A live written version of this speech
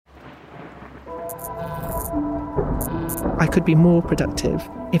I could be more productive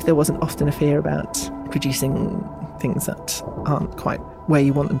if there wasn't often a fear about producing things that aren't quite where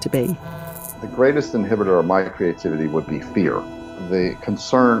you want them to be. The greatest inhibitor of my creativity would be fear, the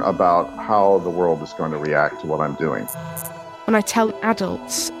concern about how the world is going to react to what I'm doing. When I tell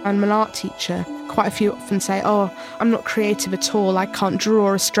adults I'm an art teacher, quite a few often say, oh, I'm not creative at all, I can't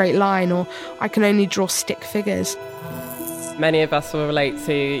draw a straight line, or I can only draw stick figures. Many of us will relate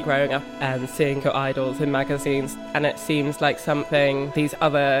to growing up and seeing your idols in magazines, and it seems like something these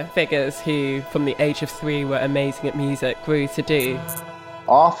other figures who, from the age of 3, were amazing at music, grew to do.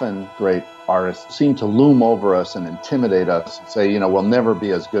 Often great artists seem to loom over us and intimidate us and say, we'll never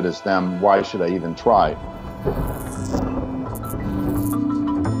be as good as them, why should I even try?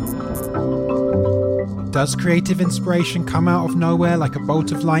 Does creative inspiration come out of nowhere like a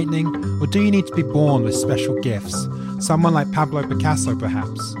bolt of lightning, or do you need to be born with special gifts? Someone like Pablo Picasso,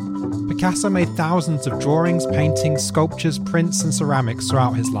 perhaps. Picasso made thousands of drawings, paintings, sculptures, prints and ceramics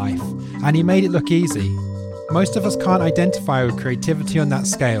throughout his life, and he made it look easy. Most of us can't identify with creativity on that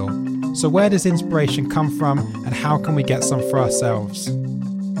scale, so where does inspiration come from, and how can we get some for ourselves?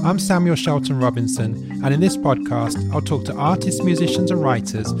 I'm Samuel Shelton Robinson, and in this podcast, I'll talk to artists, musicians and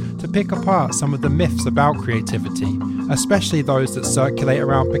writers to pick apart some of the myths about creativity, especially those that circulate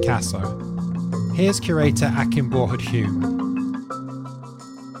around Picasso. Here's curator Akim Borhut-Hume.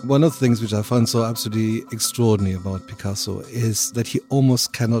 One of the things which I find so absolutely extraordinary about Picasso is that he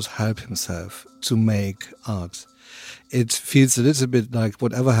almost cannot help himself to make art. It feels a little bit like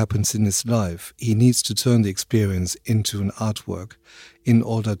whatever happens in his life, he needs to turn the experience into an artwork in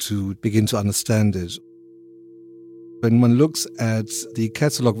order to begin to understand it. When one looks at the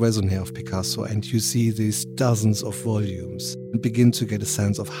catalogue raisonné of Picasso and you see these dozens of volumes, you begin to get a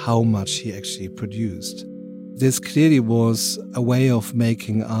sense of how much he actually produced. This clearly was a way of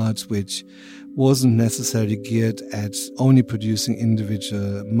making art which wasn't necessarily geared at only producing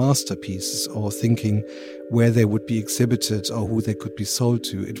individual masterpieces or thinking where they would be exhibited or who they could be sold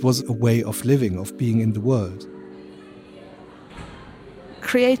to. It was a way of living, of being in the world.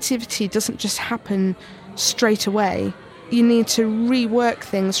 Creativity doesn't just happen straight away. You need to rework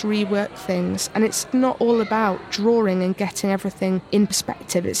things, and it's not all about drawing and getting everything in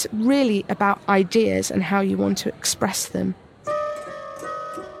perspective. It's really about ideas and how you want to express them.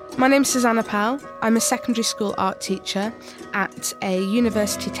 My name's Susanna Powell. I'm a secondary school art teacher at a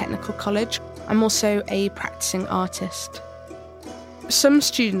university technical college. I'm also a practicing artist. Some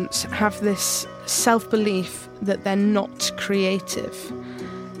students have this self-belief that they're not creative,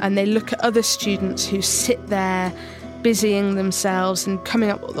 and they look at other students who sit there busying themselves and coming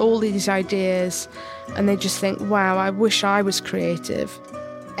up with all these ideas, and they just think, wow, I wish I was creative.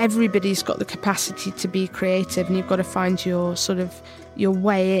 Everybody's got the capacity to be creative, and you've got to find your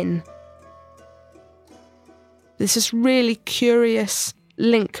way in. There's this really curious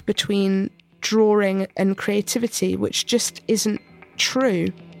link between drawing and creativity, which just isn't true.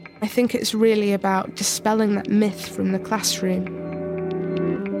 I think it's really about dispelling that myth from the classroom.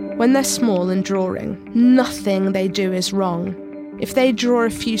 When they're small and drawing, nothing they do is wrong. If they draw a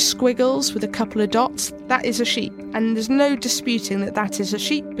few squiggles with a couple of dots, that is a sheep. And there's no disputing that that is a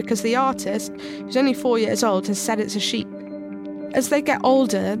sheep because the artist, who's only 4 years old, has said it's a sheep. As they get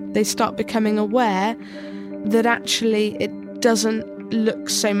older, they start becoming aware that actually it doesn't look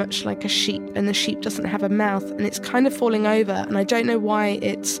so much like a sheep, and the sheep doesn't have a mouth, and it's kind of falling over, and I don't know why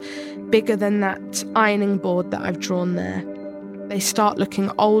it's bigger than that ironing board that I've drawn there. They start looking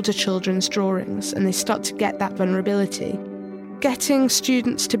at older children's drawings, and they start to get that vulnerability. Getting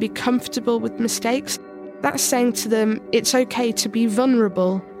students to be comfortable with mistakes, that's saying to them it's okay to be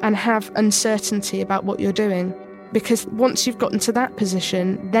vulnerable and have uncertainty about what you're doing, because once you've gotten to that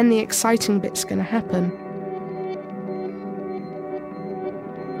position, then the exciting bit's going to happen.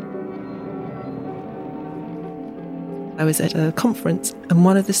 I was at a conference and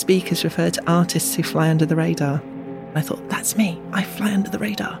one of the speakers referred to artists who fly under the radar. I thought, that's me, I fly under the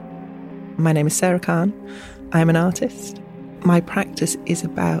radar. My name is Sarah Khan, I am an artist. My practice is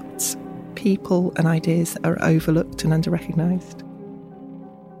about people and ideas that are overlooked and under-recognised.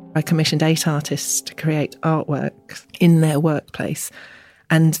 I commissioned 8 artists to create artwork in their workplace,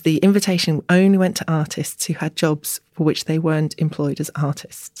 and the invitation only went to artists who had jobs for which they weren't employed as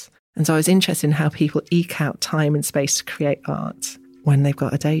artists. And so I was interested in how people eke out time and space to create art when they've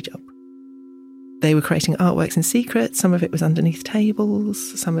got a day job. They were creating artworks in secret. Some of it was underneath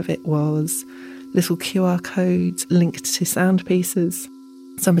tables. Some of it was little QR codes linked to sound pieces.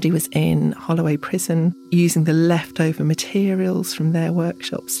 Somebody was in Holloway Prison using the leftover materials from their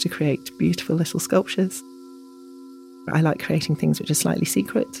workshops to create beautiful little sculptures. I like creating things which are slightly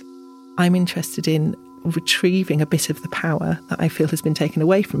secret. I'm interested in retrieving a bit of the power that I feel has been taken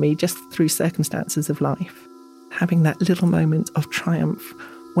away from me just through circumstances of life. Having that little moment of triumph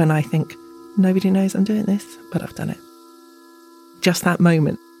when I think, nobody knows I'm doing this, but I've done it. Just that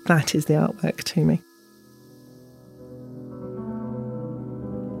moment, that is the artwork to me.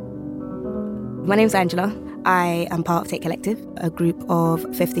 My name's Angela. I am part of Take Collective, a group of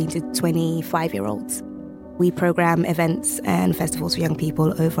 15 to 25-year-olds. We programme events and festivals for young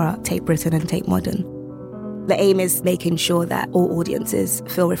people over at Tate Britain and Tate Modern. The aim is making sure that all audiences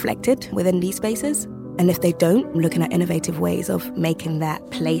feel reflected within these spaces. And if they don't, I'm looking at innovative ways of making that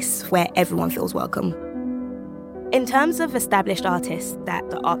place where everyone feels welcome. In terms of established artists that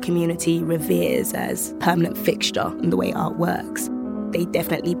the art community reveres as permanent fixture in the way art works, they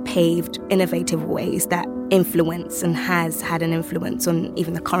definitely paved innovative ways that influence and has had an influence on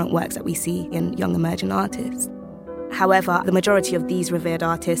even the current works that we see in young emerging artists. However, the majority of these revered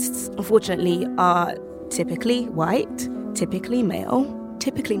artists, unfortunately, are typically white, typically male,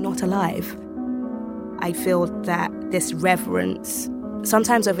 typically not alive. I feel that this reverence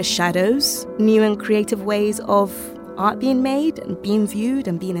sometimes overshadows new and creative ways of art being made and being viewed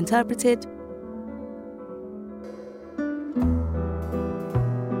and being interpreted.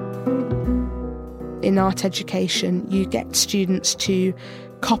 In art education, you get students to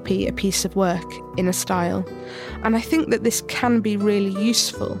copy a piece of work in a style. And I think that this can be really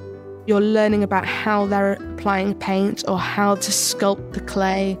useful. You're learning about how they're applying paint or how to sculpt the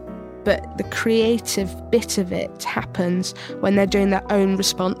clay. But the creative bit of it happens when they're doing their own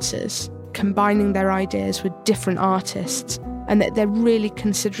responses, combining their ideas with different artists, and that they're really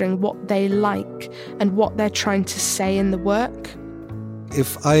considering what they like and what they're trying to say in the work.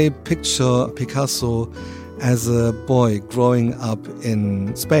 If I picture Picasso as a boy growing up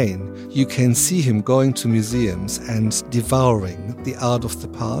in Spain, you can see him going to museums and devouring the art of the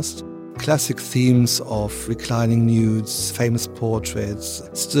past. Classic themes of reclining nudes, famous portraits,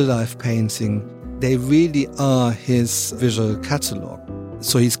 still life painting, they really are his visual catalogue.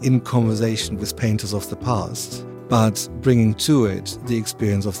 So he's in conversation with painters of the past, but bringing to it the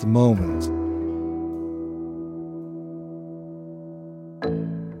experience of the moment.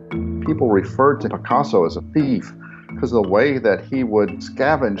 People referred to Picasso as a thief because of the way that he would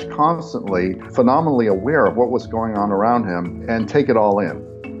scavenge constantly, phenomenally aware of what was going on around him, and take it all in.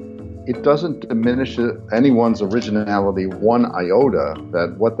 It doesn't diminish anyone's originality one iota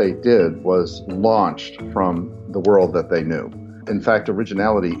that what they did was launched from the world that they knew. In fact,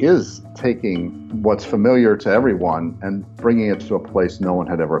 originality is taking what's familiar to everyone and bringing it to a place no one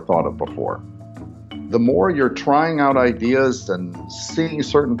had ever thought of before. The more you're trying out ideas and seeing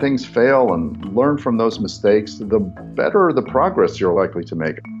certain things fail and learn from those mistakes, the better the progress you're likely to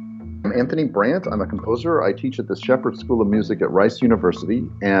make. I'm Anthony Brandt. I'm a composer. I teach at the Shepherd School of Music at Rice University,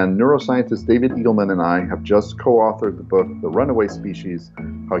 and neuroscientist David Eagleman and I have just co-authored the book, The Runaway Species: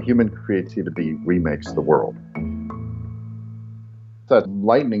 How Human Creativity Remakes the World. It's a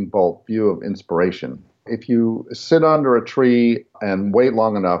lightning bolt view of inspiration. If you sit under a tree and wait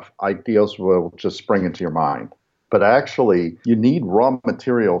long enough, ideas will just spring into your mind. But actually, you need raw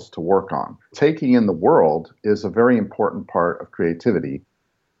materials to work on. Taking in the world is a very important part of creativity.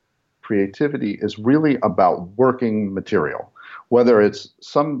 Creativity is really about working material, whether it's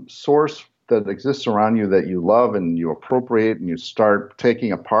some source that exists around you that you love and you appropriate and you start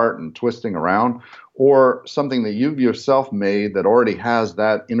taking apart and twisting around, or something that you've yourself made that already has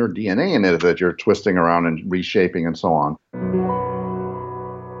that inner DNA in it that you're twisting around and reshaping and so on.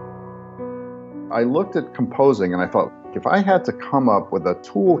 I looked at composing and I thought, if I had to come up with a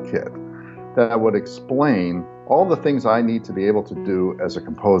toolkit that would explain all the things I need to be able to do as a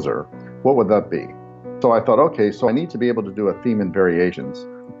composer, what would that be? So I thought, okay, so I need to be able to do a theme in variations.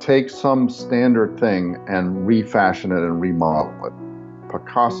 Take some standard thing and refashion it and remodel it.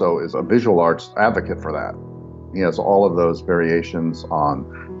 Picasso is a visual arts advocate for that. He has all of those variations on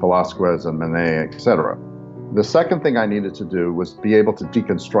Velázquez and Manet, etc. The second thing I needed to do was be able to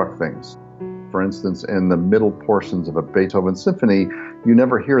deconstruct things. For instance, in the middle portions of a Beethoven symphony, you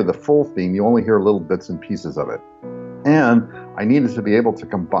never hear the full theme, you only hear little bits and pieces of it. And I needed to be able to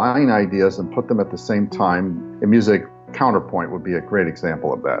combine ideas and put them at the same time. In music, counterpoint would be a great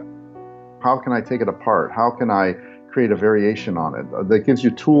example of that. How can I take it apart? How can I create a variation on it that gives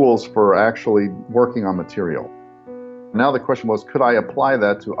you tools for actually working on material? Now the question was, could I apply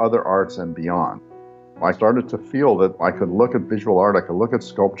that to other arts and beyond? I started to feel that I could look at visual art, I could look at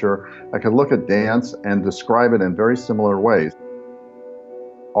sculpture, I could look at dance and describe it in very similar ways.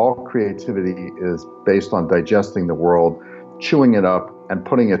 All creativity is based on digesting the world, chewing it up, and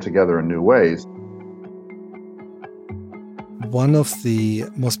putting it together in new ways. One of the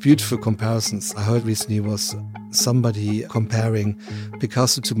most beautiful comparisons I heard recently was somebody comparing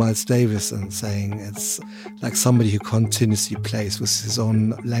Picasso to Miles Davis and saying it's like somebody who continuously plays with his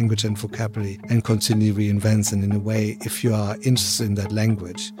own language and vocabulary and continually reinvents. And in a way, if you are interested in that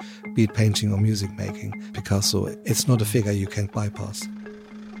language, be it painting or music making, Picasso, it's not a figure you can bypass.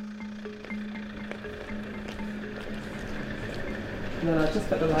 And then I'll just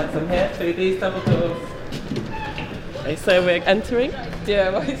put the lights on here through these double doors. Okay, so we're entering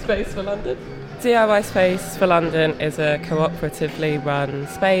DIY Space for London. DIY Space for London is a cooperatively run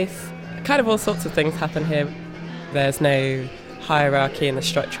space. Kind of all sorts of things happen here. There's no hierarchy in the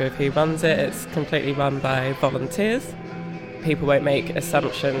structure of who runs it. It's completely run by volunteers. People won't make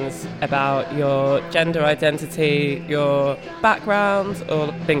assumptions about your gender identity, your background,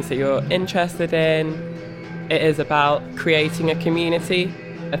 or things that you're interested in. It is about creating a community.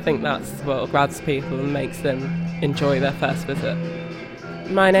 I think that's what grabs people and makes them enjoy their first visit.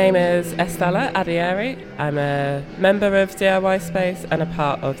 My name is Estella Adieri. I'm a member of DIY Space and a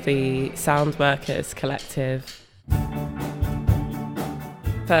part of the Sound Workers Collective.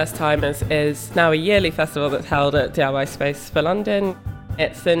 First Timers is now a yearly festival that's held at DIY Space for London.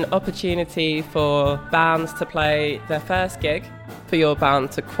 It's an opportunity for bands to play their first gig. For your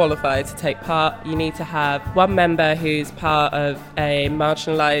band to qualify to take part, you need to have one member who's part of a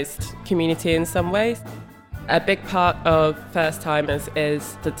marginalised community in some ways. A big part of First Timers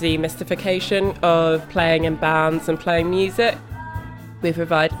is the demystification of playing in bands and playing music. We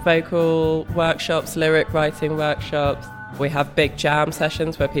provide vocal workshops, lyric writing workshops. We have big jam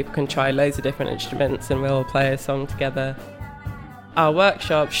sessions where people can try loads of different instruments and we'll all play a song together. Our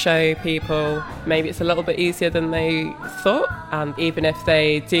workshops show people maybe it's a little bit easier than they thought, and even if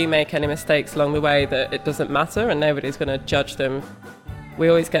they do make any mistakes along the way, that it doesn't matter and nobody's going to judge them. We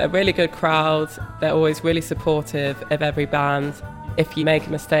always get a really good crowd. They're always really supportive of every band. If you make a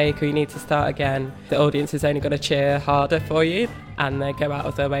mistake or you need to start again, the audience is only going to cheer harder for you, and they go out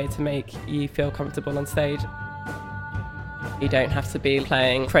of their way to make you feel comfortable on stage. You don't have to be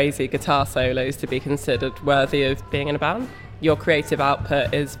playing crazy guitar solos to be considered worthy of being in a band. Your creative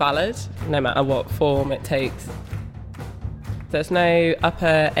output is valid, no matter what form it takes. There's no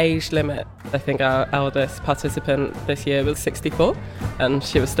upper age limit. I think our eldest participant this year was 64, and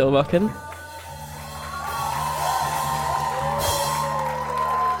she was still rocking.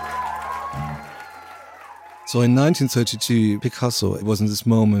 So in 1932, Picasso was in this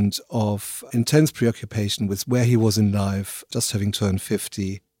moment of intense preoccupation with where he was in life, just having turned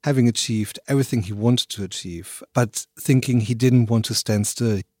 50, having achieved everything he wanted to achieve, but thinking he didn't want to stand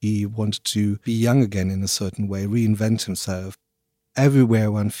still. He wanted to be young again in a certain way, reinvent himself. Everywhere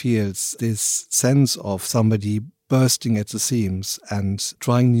one feels this sense of somebody bursting at the seams and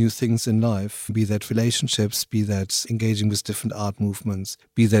trying new things in life, be that relationships, be that engaging with different art movements,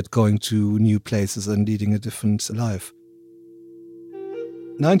 be that going to new places and leading a different life.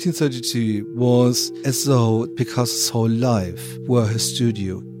 1932 was as though Picasso's whole life were his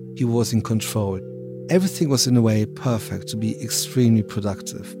studio. He was in control. Everything was in a way perfect to be extremely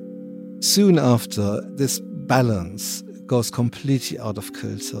productive. Soon after, this balance goes completely out of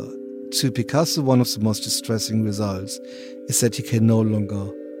kilter. To Picasso, one of the most distressing results is that he can no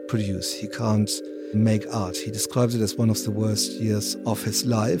longer produce. He can't make art. He describes it as one of the worst years of his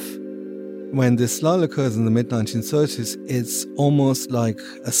life. When this lull occurs in the mid-1930s, it's almost like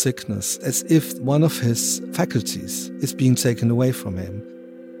a sickness, as if one of his faculties is being taken away from him.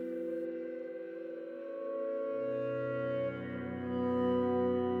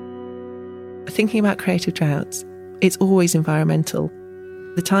 Thinking about creative droughts, it's always environmental.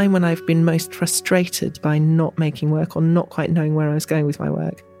 The time when I've been most frustrated by not making work or not quite knowing where I was going with my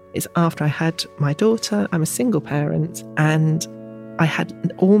work is after I had my daughter. I'm a single parent and I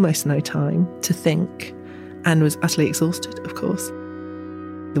had almost no time to think and was utterly exhausted, of course.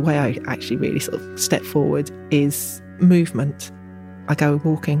 The way I actually really sort of step forward is movement. I go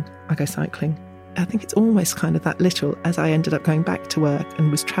walking, I go cycling. I think it's almost kind of that literal as I ended up going back to work and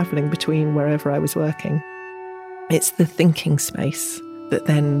was travelling between wherever I was working. It's the thinking space that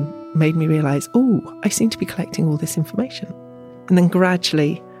then made me realise, oh, I seem to be collecting all this information. And then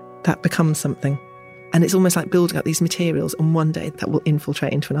gradually that becomes something. And it's almost like building up these materials, and one day that will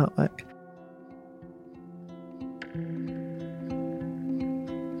infiltrate into an artwork.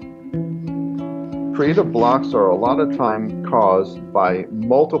 Creative blocks are a lot of time caused by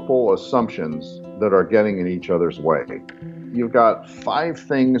multiple assumptions that are getting in each other's way. You've got 5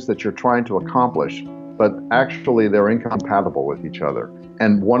 things that you're trying to accomplish, but actually they're incompatible with each other.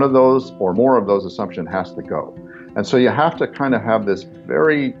 And one of those or more of those assumptions has to go. And so you have to kind of have this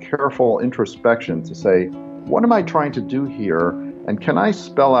very careful introspection to say, what am I trying to do here? And can I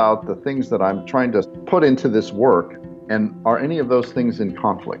spell out the things that I'm trying to put into this work? And are any of those things in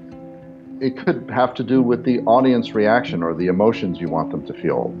conflict? It could have to do with the audience reaction or the emotions you want them to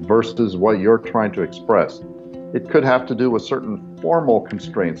feel versus what you're trying to express. It could have to do with certain formal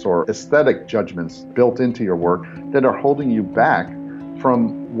constraints or aesthetic judgments built into your work that are holding you back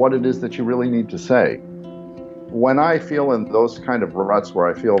from what it is that you really need to say. When I feel in those kind of ruts where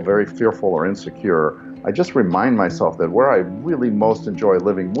I feel very fearful or insecure, I just remind myself that where I really most enjoy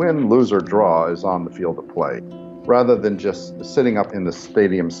living, win, lose, or draw, is on the field of play, rather than just sitting up in the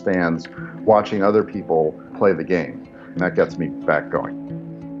stadium stands watching other people play the game. And that gets me back going.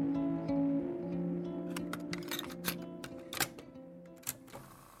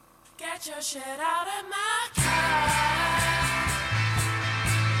 Get your shit out of my car.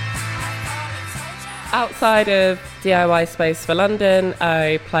 Outside of DIY Space for London,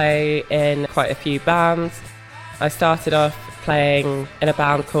 I play in quite a few bands. I started off playing in a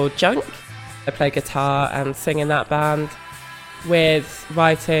band called Junk. I play guitar and sing in that band. With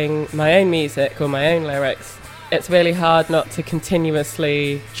writing my own music or my own lyrics, it's really hard not to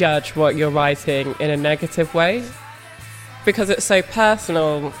continuously judge what you're writing in a negative way, because it's so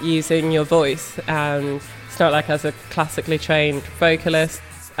personal using your voice, and it's not like as a classically trained vocalist,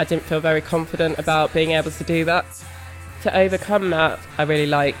 I didn't feel very confident about being able to do that. To overcome that, I really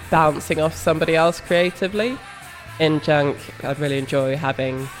like bouncing off somebody else creatively. In Junk, I'd really enjoy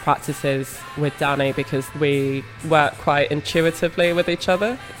having practices with Danny because we work quite intuitively with each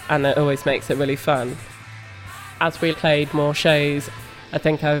other, and it always makes it really fun. As we played more shows, I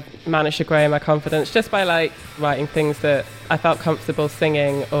think I've managed to grow my confidence just by writing things that I felt comfortable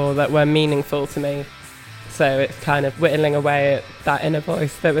singing or that were meaningful to me. So it's kind of whittling away at that inner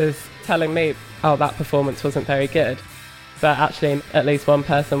voice that was telling me, oh, that performance wasn't very good. But actually, at least one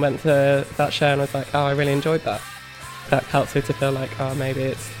person went to that show and was like, oh, I really enjoyed that. That helps me to feel like, oh, maybe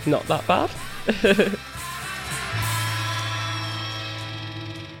it's not that bad.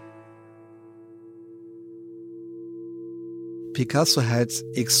 Picasso had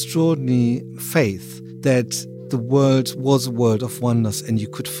extraordinary faith that the world was a world of wonders and you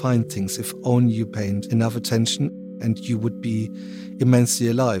could find things if only you paid enough attention, and you would be immensely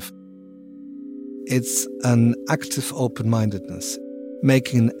alive. It's an active open-mindedness,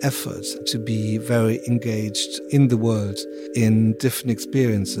 making an effort to be very engaged in the world, in different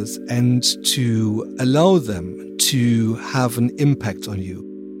experiences, and to allow them to have an impact on you.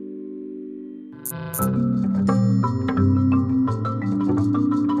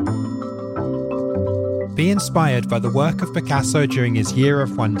 Be inspired by the work of Picasso during his Year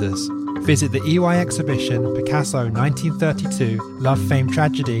of Wonders. Visit the EY exhibition Picasso 1932 Love, Fame,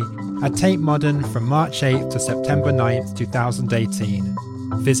 Tragedy at Tate Modern from March 8th to September 9th, 2018.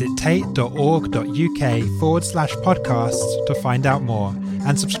 Visit tate.org.uk/podcasts to find out more,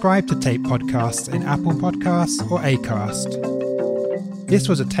 and subscribe to Tate Podcasts in Apple Podcasts or Acast. This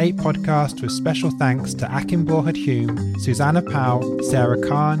was a Tate podcast with special thanks to Akim Borhard-Hume, Susanna Powell, Sarah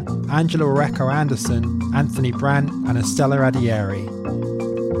Khan, Angela Oreco Anderson, Anthony Brandt, and Estella Radieri.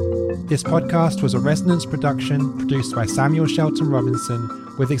 This podcast was a Resonance production produced by Samuel Shelton Robinson,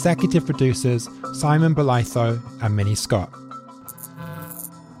 with executive producers Simon Belitho and Minnie Scott.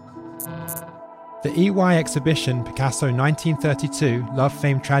 The EY exhibition Picasso 1932 Love,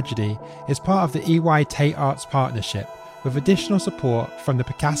 Fame, Tragedy is part of the EY Tate Arts Partnership, with additional support from the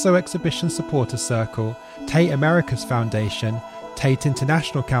Picasso Exhibition Supporters Circle, Tate Americas Foundation, Tate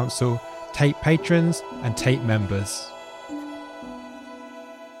International Council, Tate patrons, and Tate members.